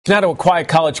Now to a quiet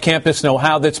college campus in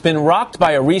Ohio that's been rocked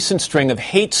by a recent string of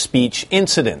hate speech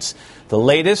incidents. The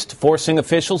latest forcing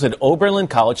officials at Oberlin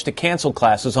College to cancel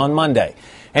classes on Monday.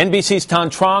 NBC's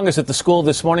Tan Trong is at the school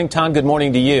this morning. Tan, good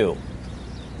morning to you.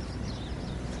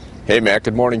 Hey, Matt,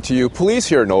 good morning to you. Police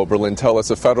here in Oberlin tell us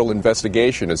a federal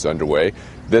investigation is underway.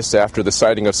 This after the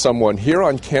sighting of someone here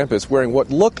on campus wearing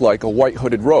what looked like a white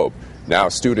hooded robe. Now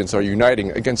students are uniting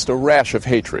against a rash of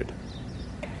hatred.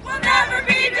 We'll never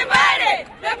be divided.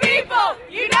 The people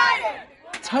united.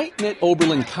 Tight-knit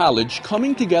Oberlin College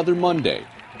coming together Monday,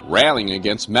 rallying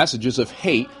against messages of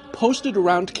hate posted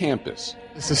around campus.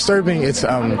 It's disturbing, it's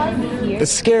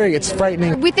scary, it's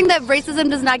frightening. We think that racism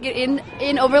does not get in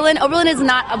Oberlin. Oberlin is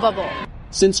not a bubble.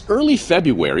 Since early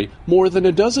February, more than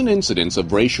a dozen incidents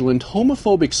of racial and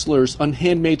homophobic slurs on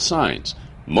handmade signs,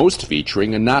 most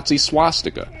featuring a Nazi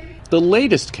swastika. The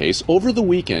latest case over the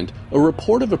weekend, a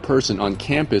report of a person on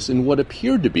campus in what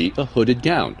appeared to be a hooded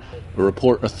gown, a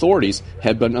report authorities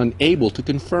have been unable to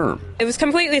confirm. It was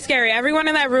completely scary. Everyone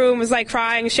in that room was like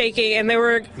crying, shaking, and they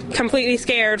were completely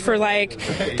scared for like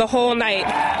the whole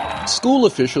night. School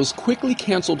officials quickly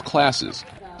canceled classes.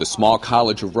 The small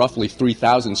college of roughly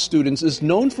 3,000 students is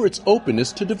known for its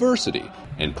openness to diversity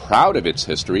and proud of its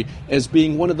history as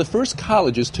being one of the first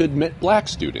colleges to admit black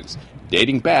students,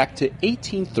 dating back to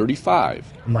 1835.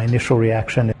 My initial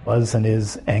reaction was and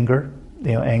is anger.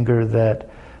 Anger that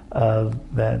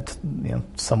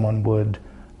someone would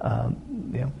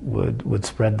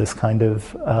spread this kind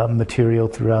of material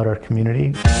throughout our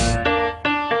community.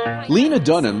 Lena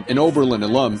Dunham, an Oberlin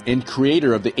alum and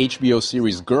creator of the HBO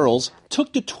series Girls,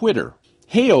 took to Twitter.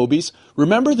 Hey Obies,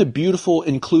 remember the beautiful,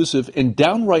 inclusive, and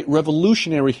downright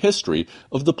revolutionary history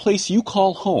of the place you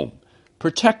call home.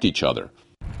 Protect each other.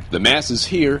 The masses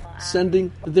here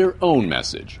sending their own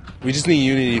message. We just need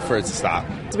unity for it to stop.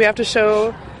 We have to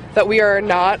show that we are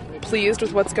not pleased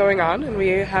with what's going on, and we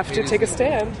have to take a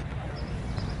stand.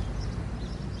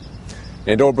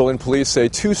 And Oberlin police say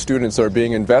 2 students are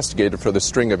being investigated for the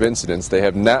string of incidents. They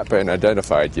have not been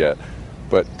identified yet,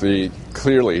 but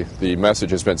clearly the message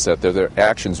has been set that their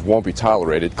actions won't be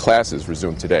tolerated. Classes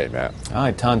resume today, Matt. All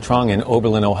right, Tan Trong in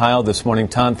Oberlin, Ohio this morning.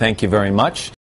 Tan, thank you very much.